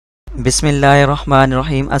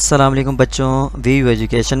बिस्मिल्लाहिर्रहमानिर्रहीम। अस्सलाम वालेकुम बच्चों, व्यू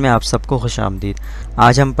एजुकेशन में आप सबको खुश आमदीद।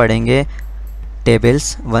 आज हम पढ़ेंगे टेबल्स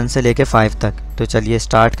 1 से लेके 5 तक। तो चलिए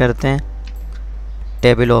स्टार्ट करते हैं।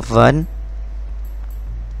 टेबल ऑफ 1,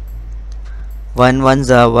 1 1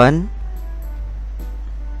 ज़ा 1,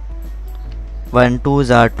 1 2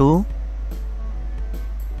 ज़ा 2,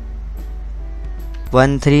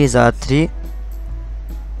 1 3 ज़ा 3,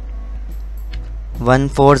 1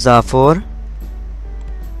 4 ज़ा 4,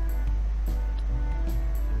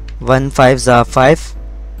 1 5 ज़ा 5,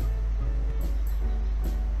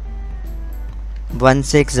 1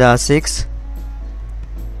 6 ज़ा 6,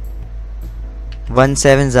 1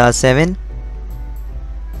 7 ज़ा 7,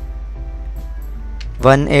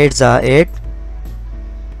 1 8 ज़ा 8,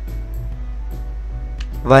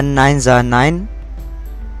 1 9 ज़ा 9,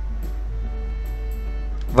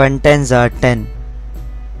 1 10 ज़ा 10।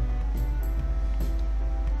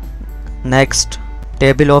 नेक्स्ट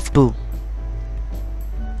टेबल ऑफ 2,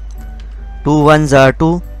 2 1 ज़ा 2,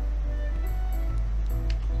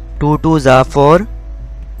 2 2 ज़ा 4,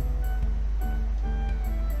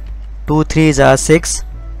 2 3 ज़ा 6,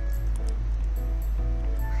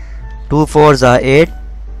 2 4 ज़ा 8,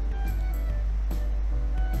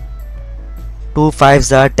 2 5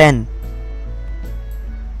 ज़ा 10,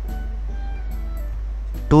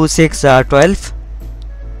 2 6 ज़ा 12,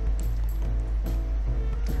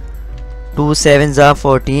 2 7 ज़ा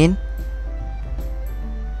 14,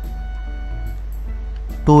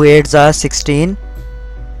 2 8 ज़ा 16,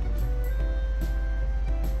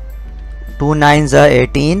 2 9 ज़ा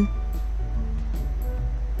 18,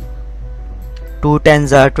 2 10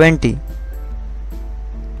 ज़ा 20।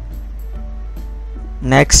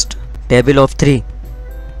 नेक्स्ट टेबल ऑफ 3,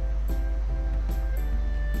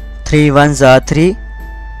 3 1 ज़ा 3,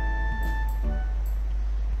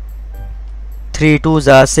 3 2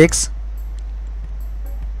 ज़ा 6,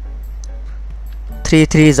 3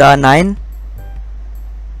 3 ज़ा 9,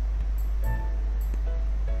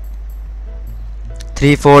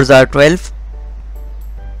 3 4 ज़ा 12,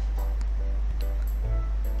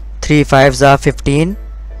 3 5 ज़ा 15,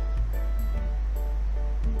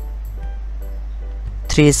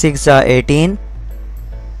 3 6 ज़ा 18,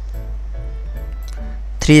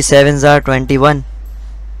 3 7 ज़ा 21,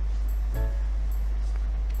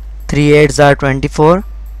 3 8 ज़ा 24,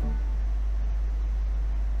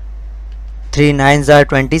 3 9 ज़ा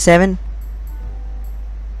 27,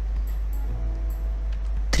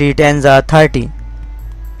 3 10 ज़ा 30।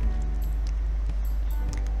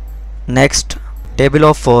 नेक्स्ट टेबल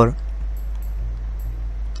ऑफ 4,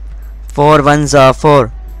 4 1 ज़ा 4,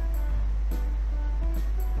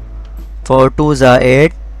 4 2 ज़ा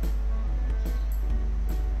 8,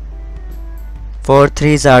 4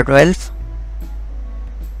 3 ज़ा 12,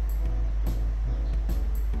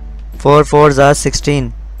 4 4 ज़ा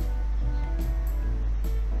 16,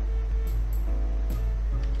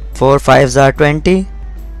 4 5 ज़ा 20,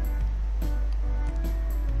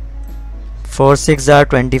 4 6 ज़ा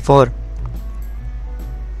 24,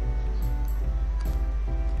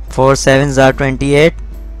 4 7 ज़ा 28,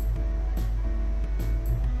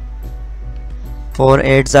 4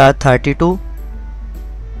 8 ज़ा 32,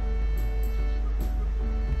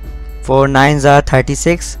 4 9 ज़ा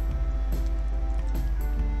 36,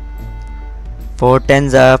 4 10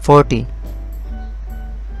 ज़ा 40।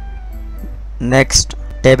 नेक्स्ट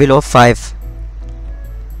टेबल ऑफ 5,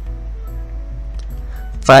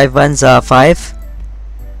 5 1 ज़ा 5,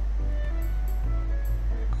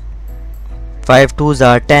 5 2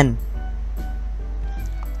 ज़ा 10,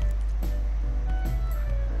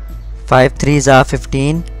 5 3 ज़ा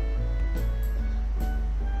 15,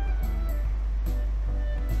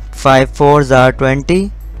 5 4 ज़ा 20,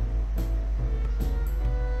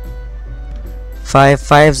 5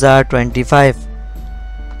 5 ज़ा 25,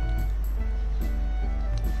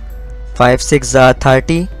 5 6 ज़ा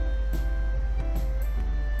 30,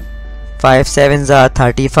 5 7 ज़ा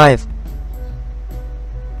 35,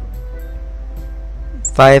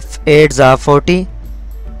 5 8 ज़ा 40,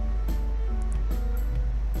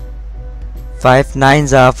 5 9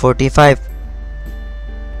 ज़ा 45,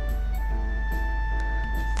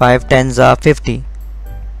 5 10 ज़ा 50।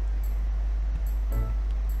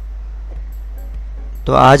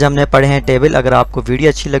 तो आज हमने पढ़े हैं टेबल। अगर आपको वीडियो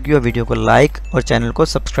अच्छी लगी हो वीडियो को लाइक और चैनल को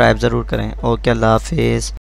सब्सक्राइब ज़रूर करें। ओके, अल्लाह हाफिज़।